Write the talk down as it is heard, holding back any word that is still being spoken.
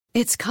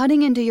It's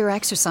cutting into your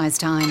exercise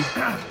time.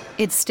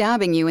 It's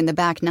stabbing you in the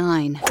back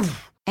nine.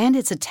 And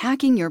it's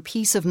attacking your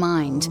peace of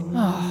mind.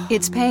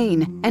 It's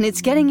pain, and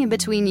it's getting in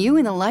between you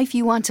and the life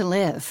you want to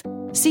live.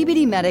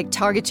 CBD Medic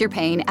targets your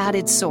pain at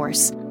its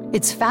source.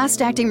 It's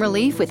fast-acting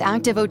relief with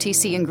active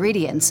OTC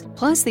ingredients,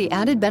 plus the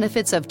added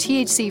benefits of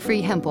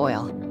THC-free hemp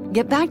oil.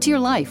 Get back to your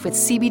life with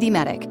CBD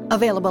Medic.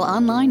 Available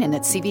online and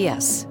at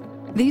CVS.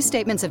 These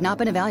statements have not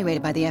been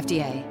evaluated by the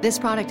FDA. This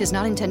product is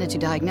not intended to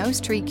diagnose,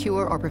 treat,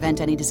 cure, or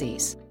prevent any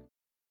disease.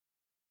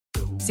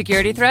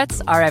 Security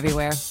threats are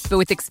everywhere. But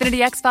with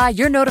Xfinity XFi,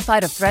 you're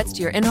notified of threats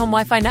to your in-home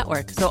Wi-Fi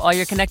network, so all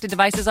your connected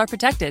devices are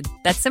protected.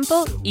 That's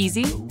simple,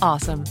 easy,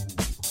 awesome.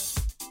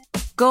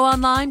 Go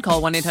online,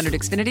 call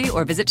 1-800-XFINITY,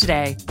 or visit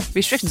today.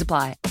 Restrictions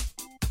apply.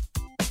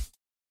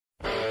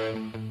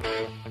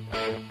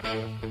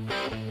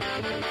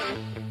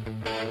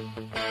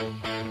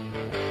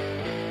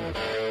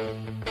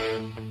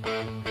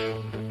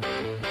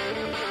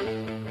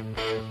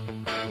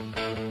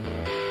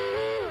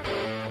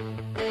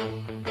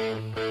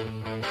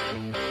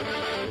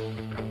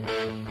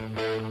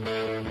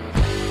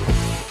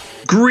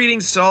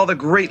 Greetings to all the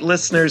great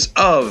listeners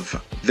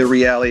of the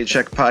Reality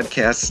Check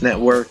Podcast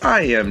Network.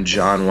 I am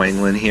John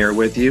Wanglin here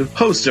with you,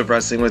 host of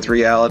Wrestling with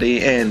Reality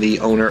and the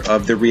owner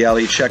of the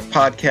Reality Check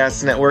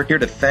Podcast Network, here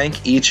to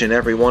thank each and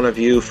every one of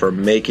you for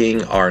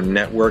making our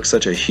network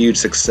such a huge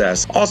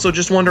success. Also,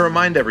 just want to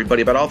remind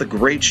everybody about all the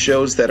great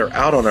shows that are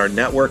out on our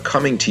network,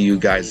 coming to you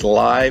guys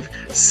live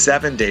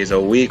 7 days a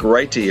week,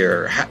 right to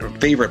your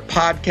favorite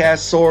podcast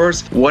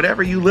source.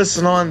 Whatever you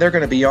listen on, they're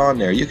going to be on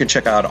there. You can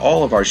check out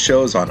all of our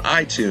shows on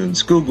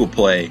iTunes, Google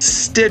Play,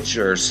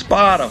 Stitcher,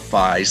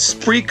 Spotify,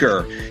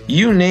 Spreaker,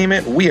 you name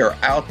it, we are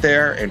out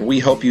there, and we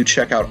hope you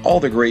check out all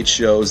the great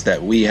shows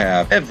that we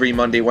have every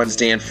Monday,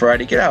 Wednesday, and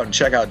Friday. Get out and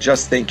check out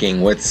Just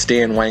Thinking with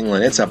Stan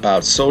Wanglin. It's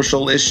about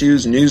social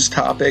issues, news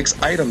topics,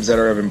 items that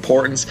are of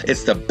importance.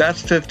 It's the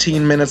best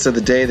 15 minutes of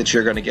the day that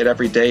you're going to get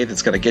every day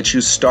that's going to get you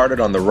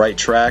started on the right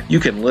track. You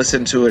can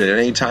listen to it at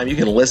any time. You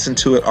can listen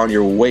to it on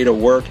your way to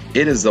work.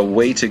 It is the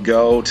way to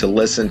go to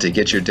listen to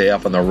get your day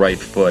off on the right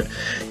foot.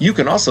 You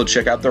can also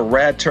check out the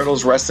Rad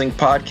Turtles Wrestling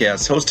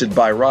Podcast, hosted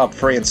by Rob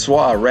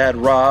Francois, Rad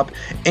Rob,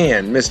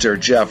 and Mr.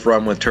 Jeff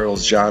Run with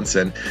Turtles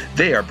Johnson.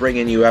 They are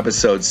bringing you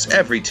episodes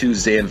every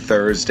Tuesday and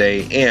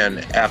Thursday, and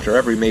after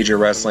every major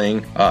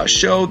wrestling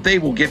show, they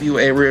will give you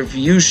a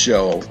review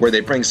show where they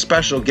bring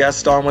special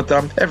guests on with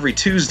them. Every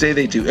Tuesday,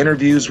 they do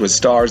interviews with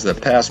stars of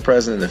the past,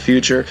 present, and the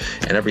future,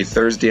 and every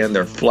Thursday on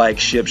their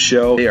flagship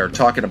show, they are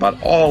talking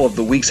about all of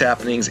the week's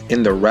happenings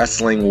in the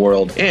wrestling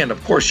world. And,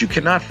 of course, you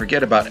cannot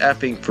forget about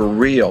Effing for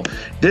Real.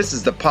 This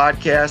is the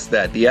podcast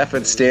that the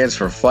Effing stands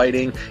for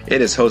fighting.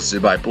 It is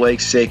hosted by Blake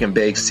Shake and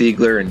Bake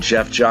Siegler and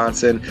Jeff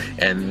Johnson,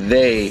 and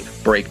they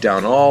break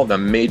down all the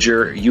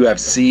major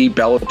UFC,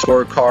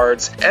 Bellator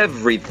cards,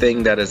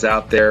 everything that is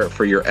out there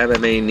for your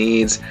MMA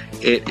needs.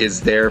 It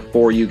is there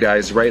for you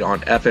guys right on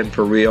FN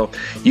For Real.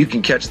 You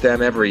can catch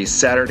them every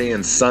Saturday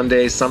and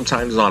Sunday,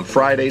 sometimes on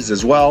Fridays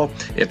as well.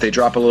 If they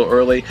drop a little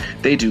early,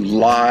 they do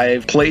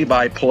live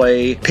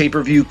play-by-play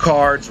pay-per-view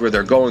cards where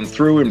they're going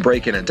through and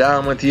breaking it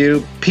down with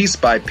you, piece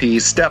by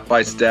piece, step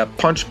by step,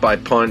 punch by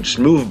punch,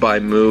 move by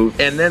move,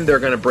 and then they're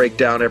going to break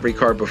down every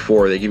card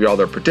before. They give you all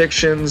their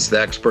predictions,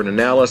 the expert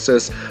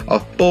analysis, a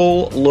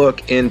full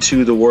look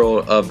into the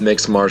world of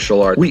mixed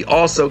martial arts. We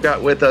also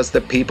got with us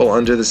the People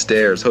Under the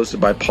Stairs, hosted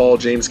by Paul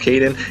James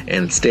Caden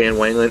and Stan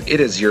Wanglin. It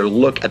is your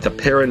look at the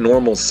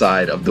paranormal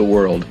side of the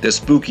world, the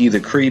spooky, the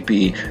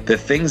creepy, the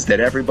things that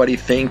everybody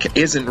think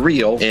isn't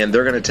real, and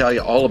they're going to tell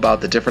you all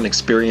about the different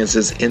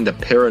experiences in the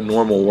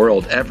paranormal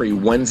world every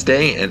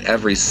Wednesday and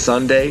every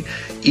Sunday.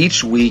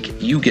 Each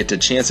week, you get a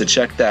chance to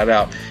check that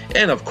out.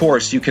 And of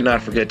course, you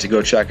cannot forget to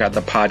go check out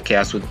the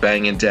podcast with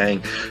Bang and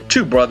Dang.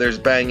 Two brothers,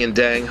 Bang and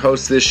Dang,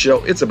 host this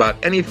show. It's about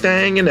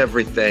anything and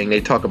everything. They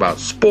talk about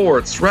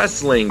sports,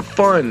 wrestling,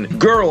 fun,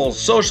 girls,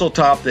 social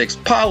topics,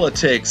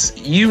 politics,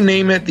 you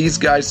name it. These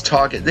guys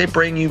talk it. They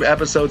bring you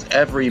episodes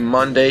every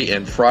Monday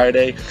and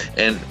Friday.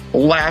 And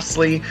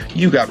lastly,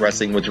 you got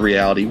Wrestling with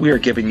Reality. We are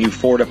giving you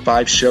 4 to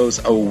 5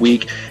 shows a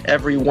week.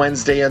 Every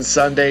Wednesday and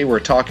Sunday, we're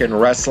talking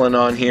wrestling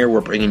on here.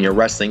 We're bringing you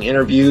wrestling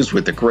interviews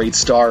with the great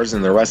stars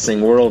in the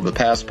wrestling world, the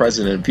past,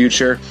 present, and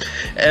future.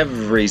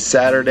 Every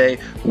Saturday,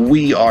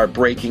 we are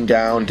breaking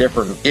down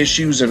different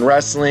issues in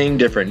wrestling,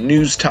 different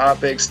news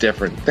topics,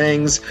 different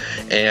things.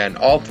 And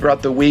all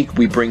throughout the week,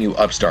 we bring you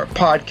Upstart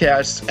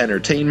podcasts,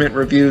 entertainment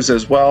reviews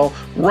as well,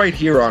 right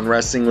here on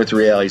Wrestling with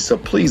Reality. So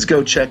please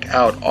go check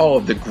out all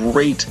of the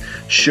great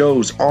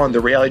shows on the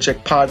Reality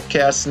Check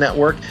Podcast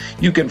Network.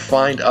 You can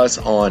find us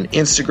on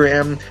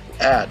Instagram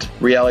at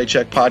Reality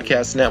Check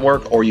Podcast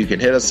Network, or you can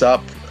hit us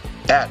up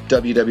at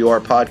WWR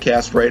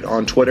Podcast right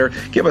on Twitter.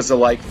 Give us a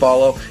like,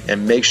 follow,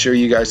 and make sure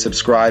you guys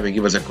subscribe and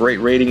give us a great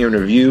rating and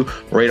review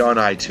right on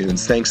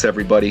iTunes. Thanks,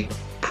 everybody.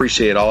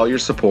 Appreciate all your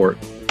support.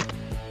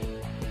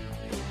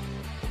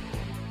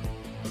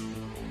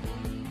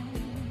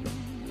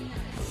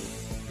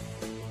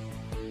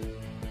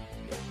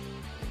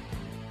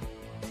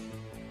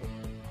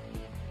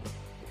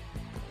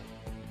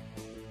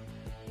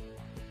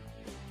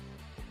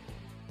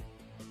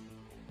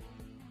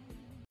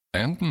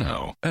 And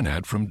now, an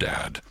ad from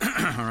Dad.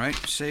 All right,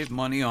 save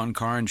money on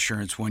car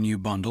insurance when you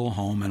bundle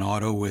home and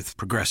auto with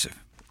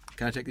Progressive.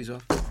 Can I take these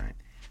off? All right.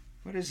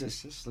 What is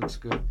this? This looks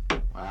good.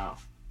 Wow.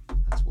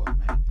 That's well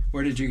made.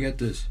 Where did you get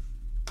this?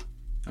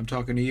 I'm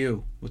talking to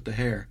you with the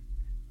hair.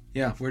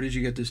 Yeah, where did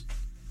you get this?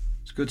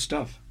 It's good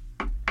stuff.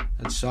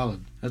 That's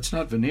solid. That's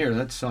not veneer,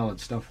 that's solid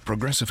stuff.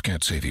 Progressive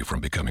can't save you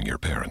from becoming your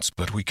parents,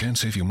 but we can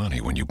save you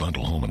money when you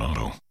bundle home and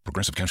auto.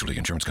 Progressive Casualty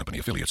Insurance Company,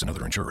 affiliates, and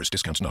other insurers.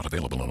 Discounts not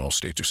available in all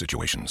states or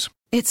situations.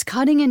 It's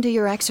cutting into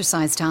your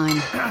exercise time.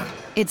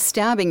 It's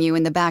stabbing you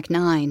in the back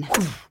nine.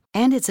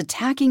 And it's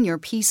attacking your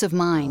peace of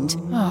mind.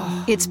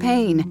 It's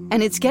pain,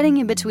 and it's getting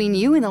in between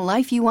you and the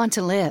life you want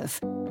to live.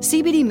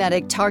 CBD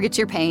Medic targets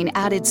your pain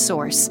at its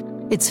source.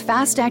 It's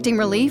fast-acting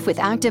relief with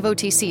active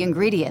OTC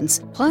ingredients,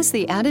 plus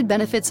the added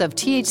benefits of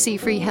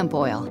THC-free hemp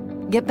oil.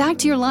 Get back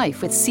to your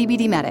life with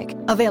CBD Medic,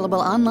 available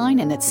online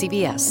and at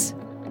CVS.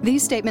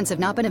 These statements have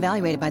not been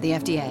evaluated by the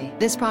FDA.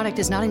 This product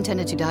is not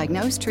intended to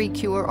diagnose, treat,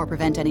 cure, or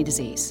prevent any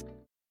disease.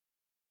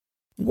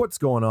 What's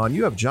going on?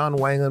 You have John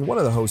Wangland, one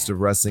of the hosts of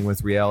Wrestling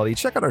with Reality.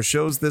 Check out our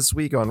shows this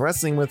week on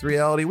Wrestling with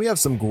Reality. We have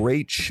some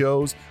great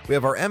shows. We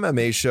have our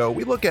MMA show.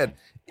 We look at,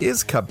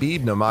 is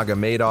Khabib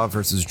Nurmagomedov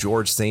versus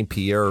George St.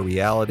 Pierre a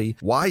reality?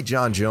 Why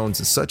John Jones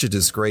is such a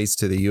disgrace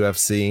to the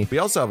UFC. We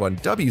also have on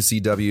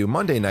WCW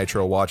Monday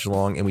Nitro Watch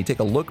Along, and we take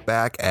a look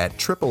back at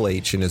Triple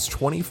H in his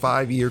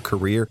 25-year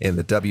career in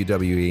the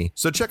WWE.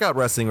 So check out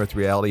Wrestling with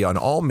Reality on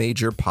all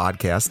major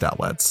podcast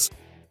outlets.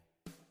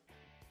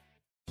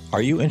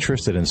 Are you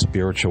interested in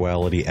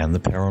spirituality and the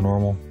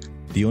paranormal?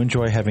 Do you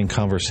enjoy having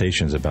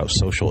conversations about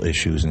social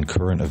issues and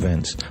current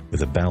events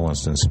with a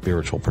balanced and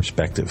spiritual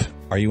perspective?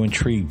 Are you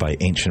intrigued by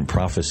ancient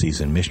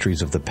prophecies and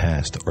mysteries of the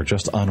past, or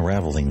just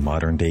unraveling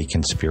modern-day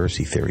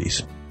conspiracy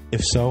theories?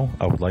 If so,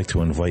 I would like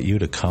to invite you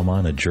to come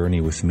on a journey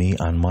with me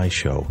on my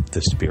show,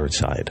 The Spirit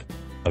Side.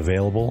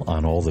 Available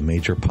on all the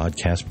major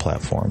podcast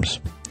platforms.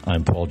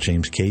 I'm Paul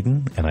James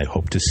Caden, and I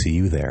hope to see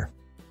you there.